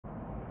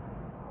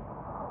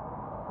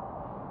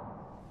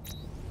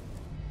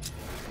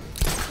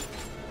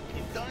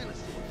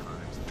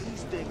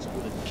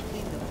with a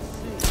king of the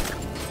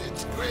sea.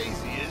 It's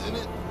crazy, isn't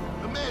it?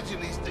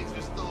 Imagine these things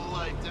were still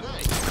alive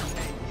today.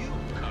 And you,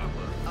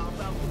 Copper, are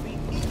about to be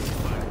eaten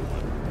by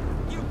one.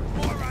 You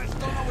morons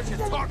don't know what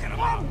you're talking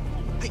about!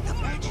 Hey,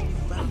 imagine you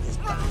found this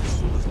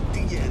dinosaur's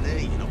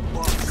DNA in a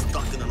bug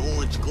stuck in an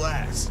orange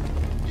glass.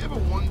 You ever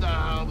wonder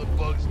how the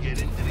bugs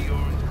get into the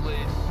orange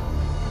glass?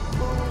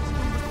 Falls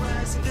through the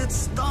glass and gets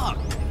stuck.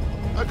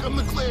 How come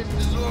the glass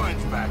is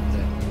orange back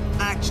then?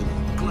 Actually,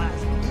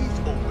 glass is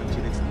orange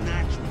in its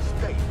natural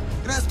state.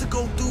 It has to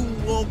go through,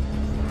 well,